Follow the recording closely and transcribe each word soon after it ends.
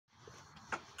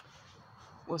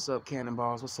What's up,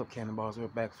 Cannonballs? What's up, Cannonballs? We're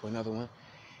back for another one.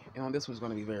 And on this one's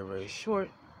going to be very, very short.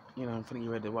 I'm finna get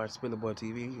ready to watch Spiller Boy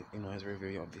TV.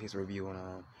 His review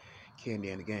on Candy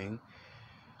and the Gang.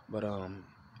 But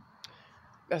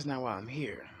that's not why I'm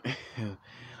here.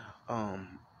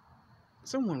 um,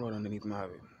 Someone wrote underneath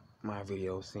my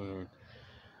video saying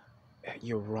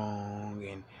you're wrong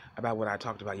and about what I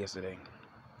talked about yesterday,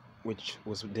 which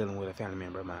was dealing with a family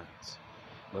member of mine.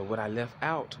 But what I left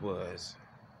out was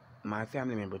my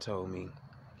family member told me,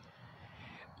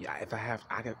 yeah, if I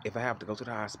have to go to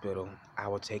the hospital, I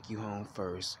will take you home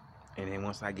first, and then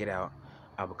once I get out,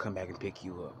 I will come back and pick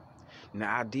you up.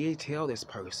 Now I did tell this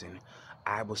person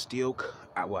I was still,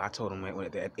 I told him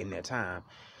in that time,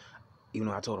 even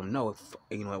though I told him no,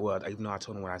 even though I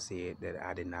told him what I said that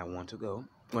I did not want to go.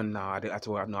 Well, no, I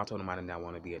told him I did not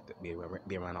want to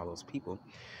be around all those people,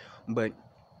 but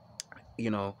you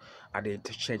know, I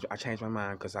changed my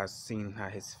mind because I seen how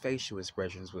his facial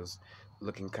expressions was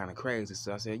looking kind of crazy.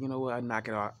 So I said, you know what, I'll knock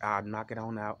it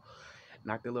on out,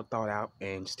 knock the little thought out,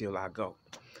 and still I go.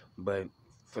 But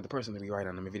for the person to be right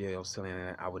on the video saying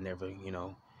that I would never,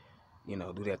 do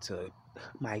that to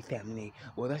my family.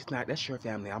 Well, that's your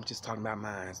family. I'm just talking about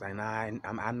mine, and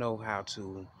I know how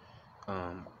to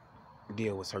um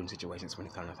deal with certain situations when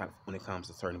it comes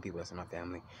to certain people that's in my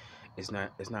family. It's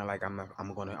not like it's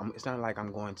not like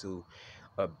I'm going to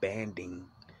abandon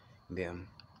them,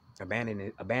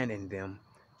 abandon them,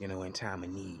 in time of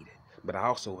need. But I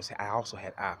also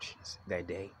had options that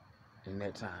day and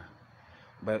that time.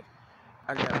 But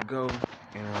I gotta go,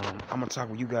 and I'm gonna talk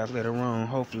with you guys later on.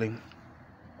 Hopefully,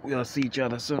 we'll see each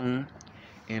other soon,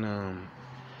 and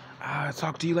I'll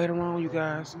talk to you later on, you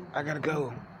guys. I gotta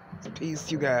go. Peace,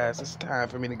 you guys. It's time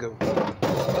for me to go.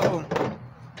 Oh.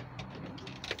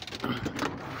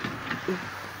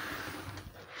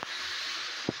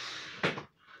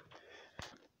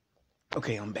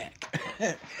 Okay, I'm back.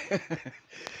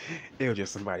 It was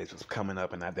just somebody was coming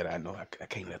up, and I know I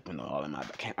can't let them know all in my.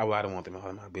 I don't want them all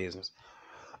in my business.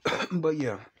 But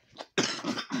yeah,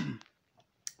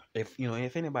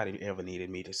 if anybody ever needed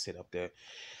me to sit up there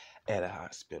at a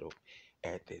hospital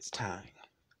at this time,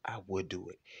 I would do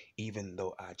it, even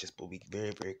though I just will be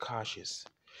very, very cautious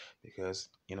because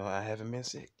I haven't been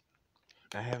sick.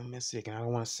 And I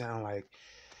don't want to sound like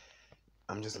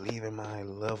I'm just leaving my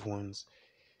loved ones,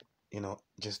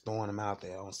 just throwing them out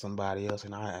there on somebody else,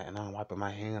 and I'm wiping my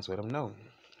hands with them. No,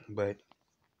 but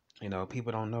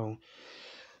people don't know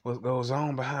what goes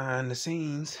on behind the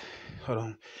scenes. Hold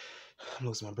on, I'm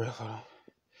losing my breath. Hold on.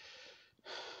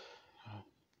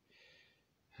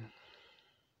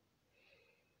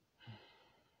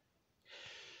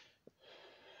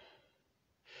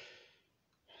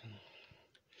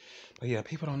 But yeah,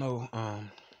 people don't know.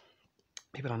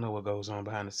 People don't know what goes on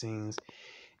behind the scenes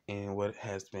and what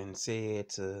has been said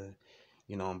to,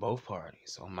 on both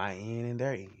parties, on my end and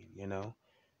their end.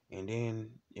 And then,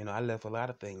 I left a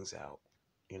lot of things out.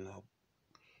 You know,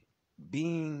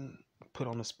 being put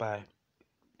on the spot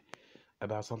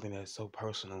about something that's so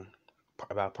personal,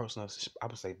 about personal, I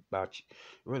would say about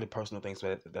really personal things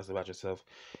that's about yourself.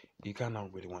 You kind of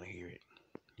don't really want to hear it.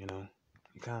 You know,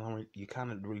 you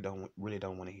kind of really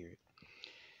don't want to hear it.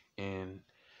 And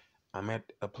I'm at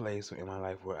a place in my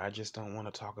life where I just don't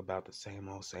want to talk about the same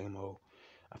old, same old.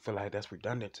 I feel like that's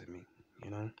redundant to me.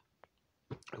 You know,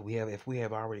 if we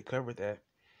have already covered that,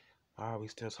 why are we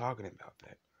still talking about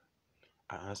that?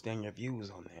 I understand your views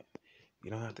on that.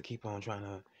 You don't have to keep on trying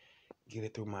to get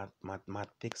it through my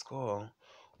thick skull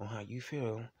on how you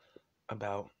feel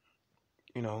about,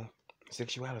 you know,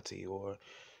 sexuality or,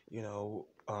 you know,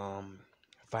 um,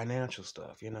 financial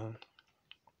stuff,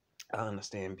 I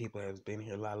understand people have been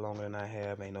here a lot longer than I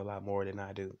have, they know a lot more than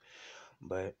I do.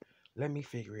 But let me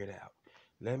figure it out.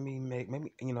 Let me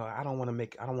maybe, I don't want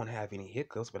to have any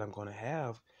hiccups, but I'm going to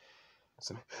have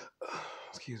some,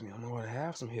 excuse me, I'm going to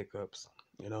have some hiccups,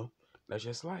 that's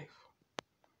just life.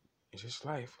 It's just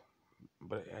life.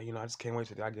 But, I just can't wait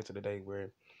till I get to the day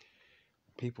where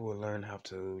people will learn how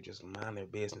to just mind their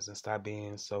business and stop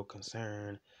being so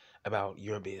concerned about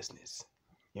your business,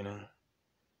 you know,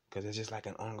 because it's just like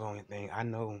an ongoing thing. I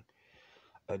know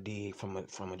a dig from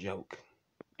a joke,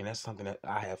 and that's something that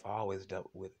I have always dealt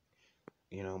with,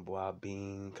 while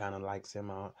being kind of like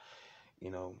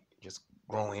just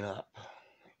growing up,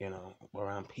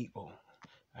 around people.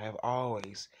 I have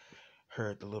always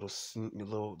heard the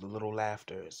little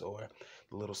laughters or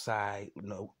the little side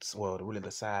notes, well,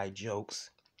 the side jokes.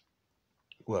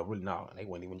 Well, really, no, they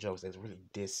weren't even jokes. That's really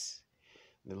the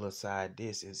little side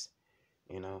disses,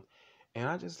 you know. And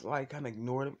I just like kind of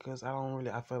ignored it because I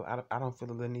don't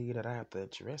feel the need that I have to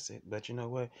address it. But you know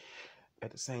what?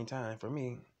 At the same time, for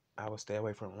me, I would stay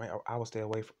away from I would stay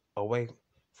away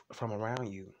from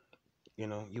around you. You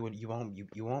know, you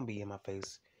won't be in my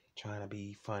face trying to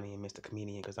be funny and Mr.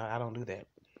 Comedian because I don't do that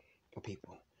with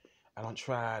people. I don't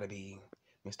try to be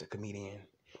Mr. Comedian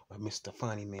or Mr.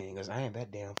 Funny Man because I ain't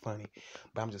that damn funny.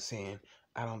 But I'm just saying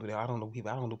I don't do that. I don't do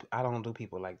people. I don't do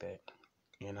people like that.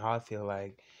 And I feel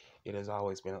like it has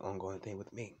always been an ongoing thing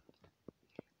with me.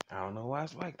 I don't know why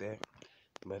it's like that,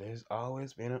 but it's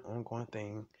always been an ongoing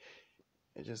thing.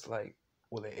 It's just like,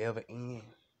 will it ever end?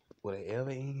 Will it ever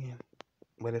end?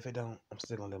 But if it don't, I'm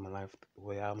still gonna live my life the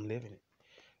way I'm living it.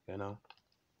 You know,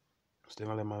 I'm still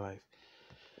gonna live my life.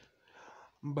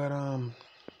 But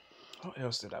what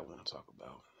else did I want to talk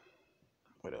about?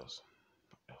 What else?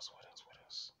 What else? What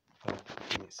else? What else?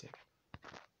 Give me a second.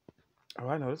 Oh,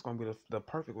 I know this is gonna be the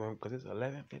perfect one because it's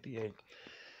 11:58.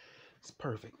 It's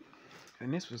perfect.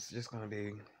 And this was just gonna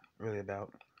be really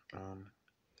about um,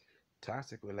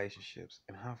 toxic relationships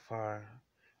and how far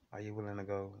are you willing to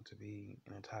go to be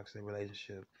in a toxic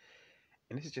relationship.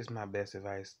 And this is just my best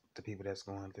advice to people that's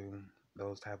going through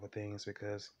those type of things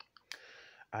because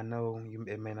I know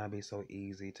it may not be so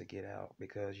easy to get out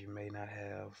because you may not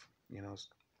have, you know,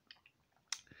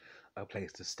 a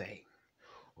place to stay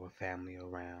or family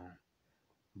around,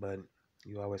 but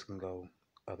you always can go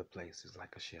other places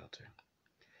like a shelter,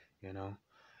 you know.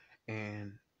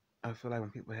 And I feel like when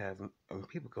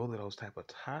people go to those type of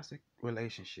toxic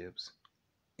relationships,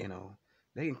 you know,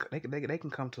 they can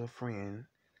come to a friend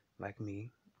like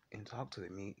me and talk to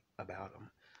me about them,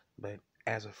 but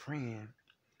as a friend,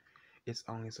 it's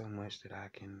only so much that I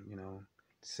can, you know,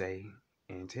 say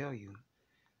and tell you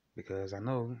because I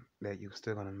know that you're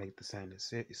still gonna make the same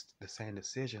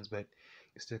decisions, but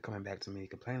you're still coming back to me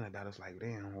complaining about it. It's like,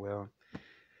 damn, well,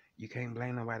 you can't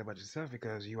blame nobody but yourself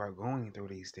because you are going through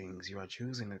these things. You are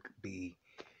choosing to be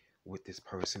with this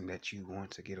person that you want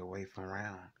to get away from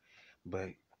around. But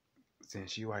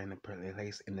since you are in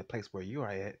the place where you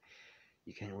are at,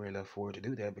 you can't really afford to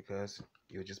do that because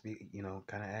you'll just be, you know,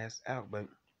 kind of ass out. But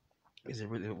is it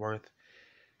really worth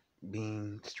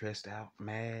being stressed out,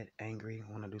 mad, angry,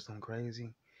 want to do something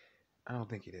crazy? I don't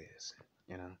think it is.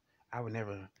 You know, I would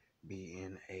never be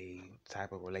in a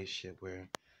type of relationship where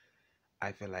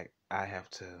I feel like I have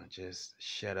to just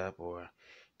shut up or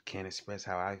can't express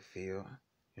how I feel.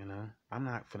 You know, I'm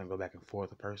not gonna go back and forth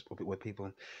with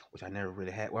people, which I never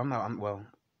really had. Well, I'm not. I'm well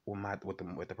with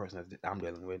the person that I'm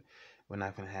dealing with. We're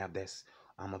not gonna have this.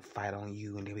 I'm gonna fight on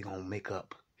you, and then we're gonna make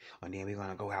up, and then we're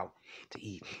gonna go out to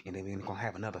eat, and then we're gonna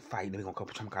have another fight, and then we're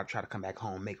gonna try to come back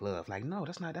home, make love. Like, no,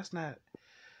 that's not. That's not.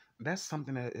 That's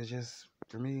something that is just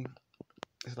for me.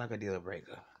 It's like a deal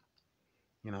breaker.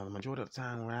 You know, the majority of the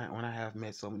time when I have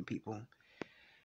met so many people